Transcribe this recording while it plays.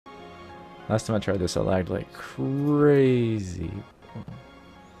Last time I tried this, I lagged like crazy.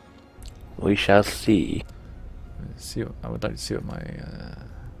 We shall see. I would like to see what my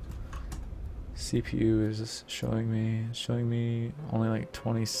CPU is showing me. It's showing me only like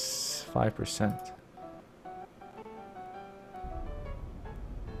 25%.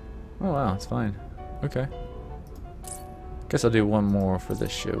 Oh wow, it's fine. Okay. Guess I'll do one more for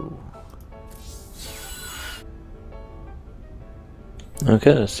this show.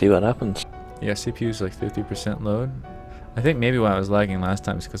 Okay, let's see what happens. Yeah, CPU's like 50% load. I think maybe why I was lagging last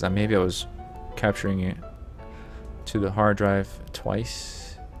time is because maybe I was capturing it to the hard drive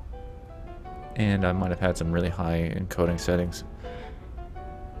twice, and I might have had some really high encoding settings.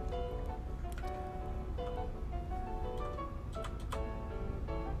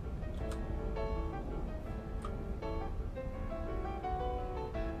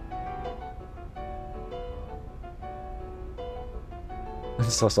 I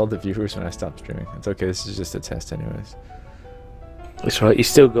just lost all the viewers when I stopped streaming. It's okay, this is just a test anyways. That's right, you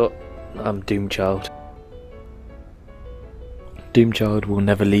still got Doomchild. Doomchild will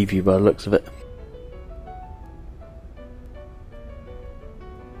never leave you by the looks of it.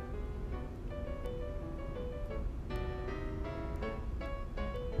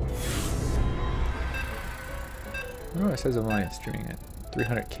 Oh, it says I'm only streaming at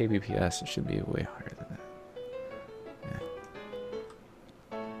 300 kbps. It should be way higher than that.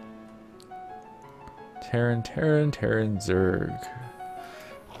 Terran Zerg.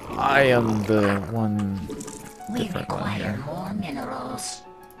 I am the one different one here. More minerals.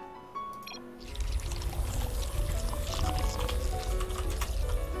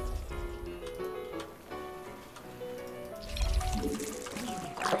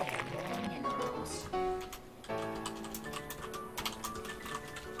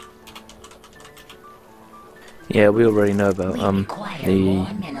 Yeah, we already know about the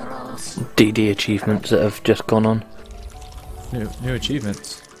DD achievements that have just gone on. New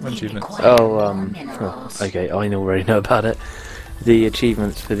achievements. What achievements? Oh, okay, I already know about it. The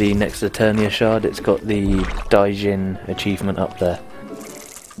achievements for the next Eternia shard, it's got the Daijin achievement up there.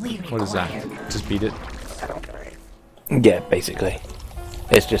 What is that? Just beat it? Yeah, basically.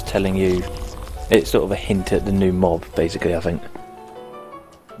 It's just telling you, it's sort of a hint at the new mob, basically, I think.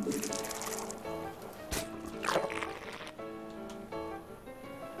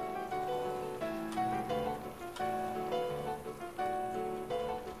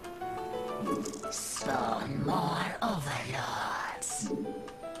 Spawn more overlords.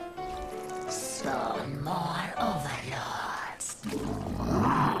 Spawn more overlords.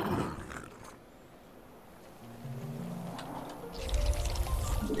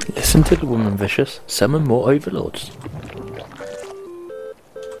 Listen to the woman, Vicious. Summon more overlords.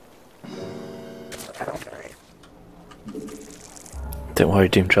 Don't worry,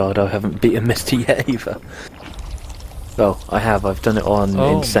 Doomchild, I haven't beaten Misty yet either. Well, I have. I've done it on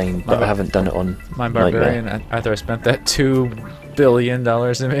Insane, but I haven't done it on My Barbarian, after I spent that $2 billion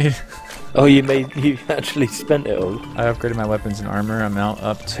in me. Oh, you actually spent it all? I upgraded my weapons and armor. I'm now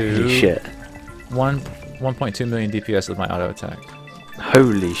up to Holy shit. 1.2 million DPS with my auto attack.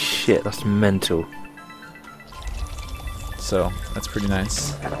 Holy shit, that's mental. So, that's pretty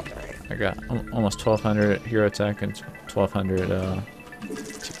nice. I got almost 1200 hero attack and 1200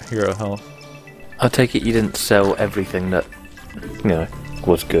 hero health. I take it you didn't sell everything that, you know,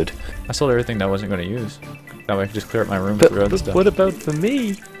 was good. I sold everything that I wasn't going to use. That way I could just clear up my room for other stuff. What about for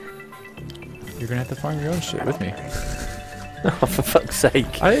me? You're going to have to farm your own shit with me. Oh, for fuck's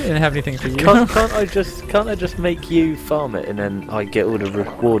sake. I didn't have anything for you. Can't I just make you farm it and then I get all the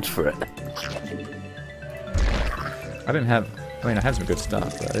rewards for it? I had some good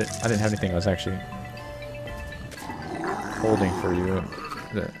stuff, but I didn't have anything I was actually holding for you.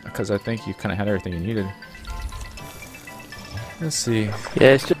 Because I think you kind of had everything you needed. Let's see.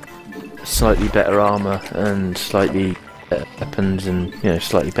 Yeah, it's just slightly better armor and slightly better weapons and, you know,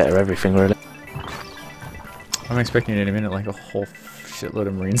 slightly better everything, really. I'm expecting in a minute like a whole shitload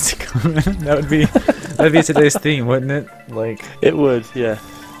of Marines to come in. that'd be today's theme, wouldn't it? Like it would, yeah.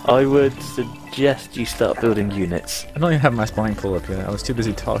 I would suggest you start building units. I don't even have my spine pull up yet. I was too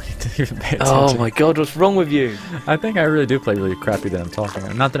busy talking to even pay attention. Oh my god, what's wrong with you? I think I really do play really crappy that I'm talking.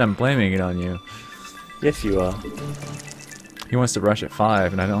 Not that I'm blaming it on you. Yes, you are. He wants to rush at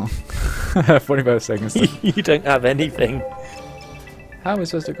 5, and I don't. I have 45 seconds. You don't have anything. How am I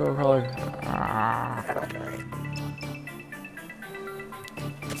supposed to go crawling?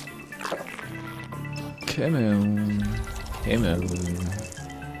 Come on. Come on.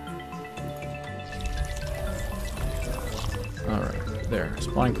 Alright, there.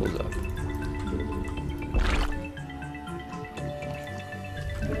 Spine pulls up.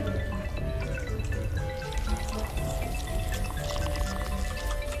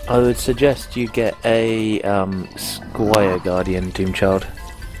 I would suggest you get a Squire Guardian Doomchild.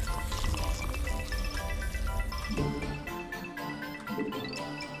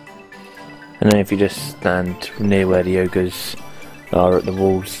 And then if you just stand near where the ogres are at the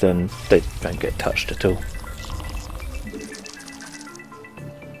walls, then they don't get touched at all.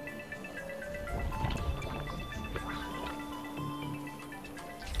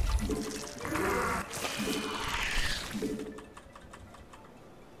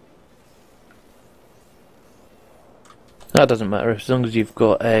 That doesn't matter, as long as you've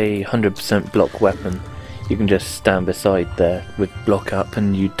got a 100% block weapon, you can just stand beside there with block up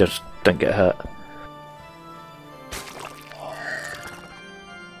and you just don't get hurt.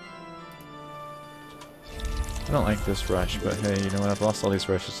 I don't like this rush, but hey, you know what? I've lost all these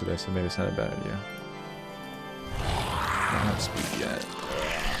rushes today, so maybe it's not a bad idea. I don't have speed yet.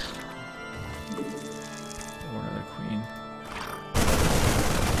 Or another queen.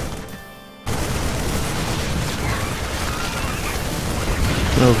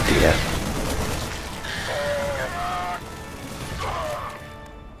 Oh dear.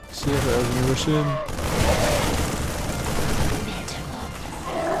 See if I have rush in.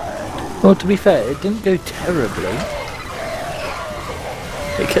 Well, to be fair, it didn't go terribly.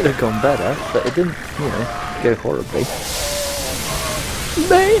 It could have gone better, but it didn't, you know, go horribly.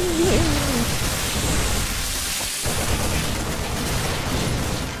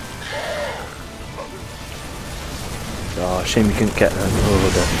 Oh, shame you couldn't get that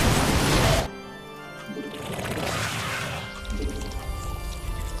order.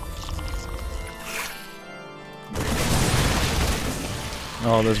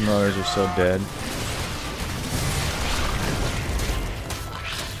 Oh, those marauders are so dead.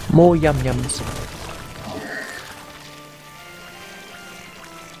 More yum yums.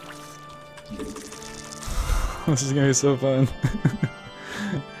 This is gonna be so fun.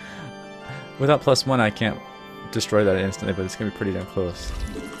 Without +1, I can't destroy that instantly, but it's gonna be pretty damn close.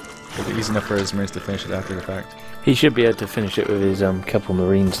 It'll be easy enough for his marines to finish it after the fact. He should be able to finish it with his couple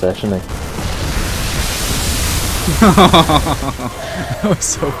marines there, shouldn't he? That was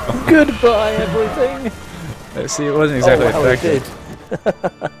so fun. Goodbye, everything. See, it wasn't exactly wow, effective. It did.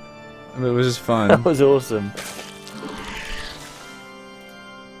 But it was just fun. That was awesome.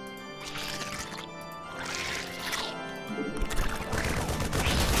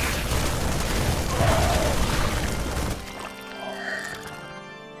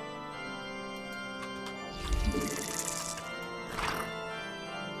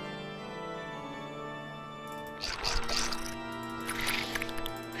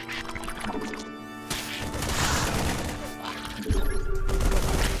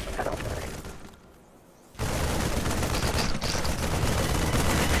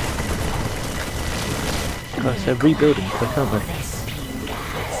 Guys, they're rebuilding quick, aren't they?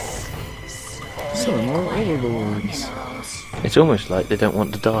 Some more overlords. It's almost like they don't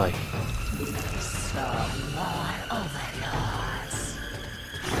want to die.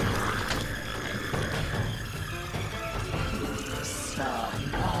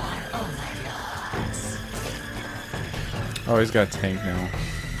 Oh, he's got a tank now.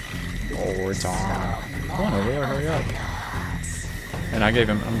 Oh, it's on. Come on over there, hurry up. And I'm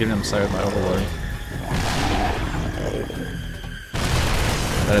giving him sight with my overlord.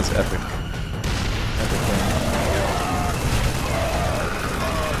 That is epic. Epic thing.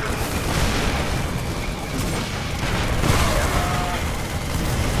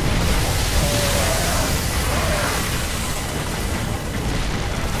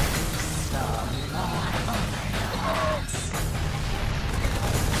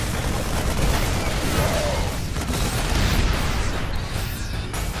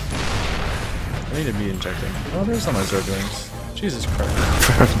 I need to be injecting. Oh, there's some of my Zerglings. Jesus Christ.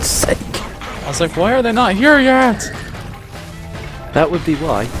 For heaven's sake. I was like, why are they not here yet? That would be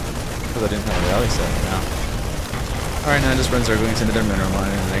why. Because I didn't have a rally set now. Alright, now I just run Zerglings into their mineral mine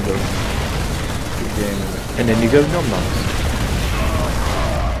and then go good game. And then you go nom-nom.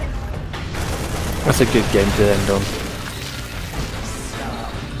 That's a good game to end on.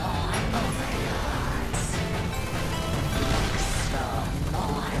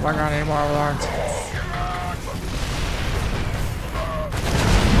 I got any more lords?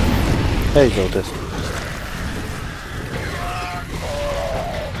 There you go, Dust.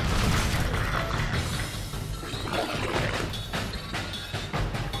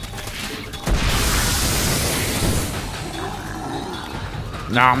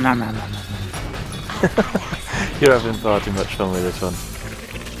 Nom nom nom nom nom. You're having far too much fun with this one.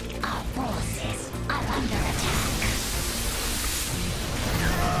 Our forces are under attack.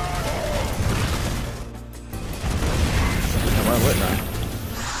 Am I lit now?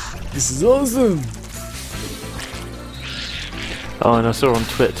 This is awesome. Oh, and I saw on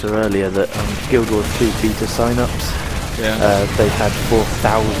Twitter earlier that Guild Wars 2 beta sign-ups, Yeah. they had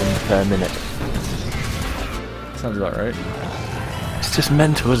 4,000 per minute. Sounds about right. It's just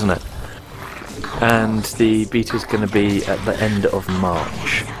mental, isn't it? And the beta's going to be at the end of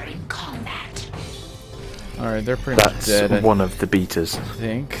March. Are in combat. Alright, they're pretty much That's dead, I one of the betas.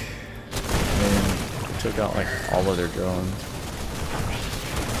 think. And took out like all of their drones.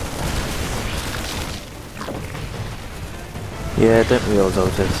 Yeah, don't we all,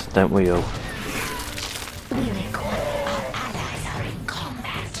 Zoltas? Don't we all? We record our allies are in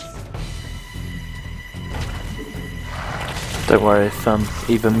combat. Don't worry, if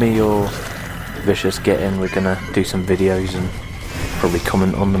either me or Vicious get in, we're gonna do some videos and probably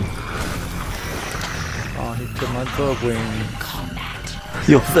comment on them. Oh, he took my dog wing. Combat.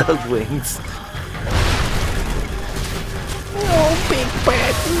 Your third wings. Oh, big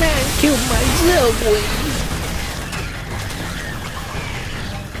bad man killed my Zergwing.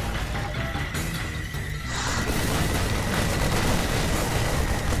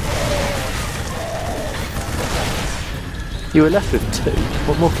 You were left with 2.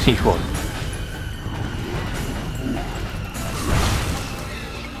 What more can you want?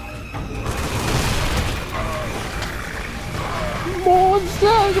 More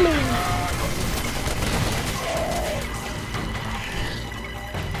Zerglings.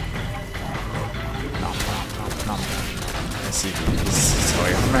 Let's see if this is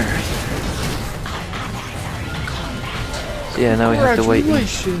going on there. Yeah, now we have to wait.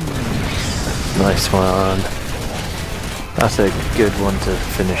 Congratulations! Nice one. That's a good one to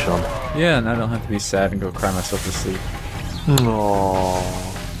finish on. Yeah, and I don't have to be sad and go cry myself to sleep. Aww.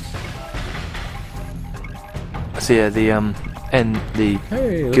 So yeah, the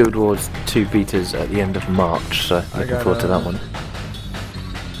Hey, look, Guild Wars 2 betas at the end of March, so I looking got, forward to that one.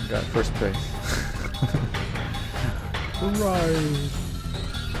 I got first place. Right.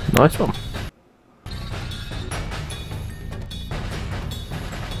 Nice one.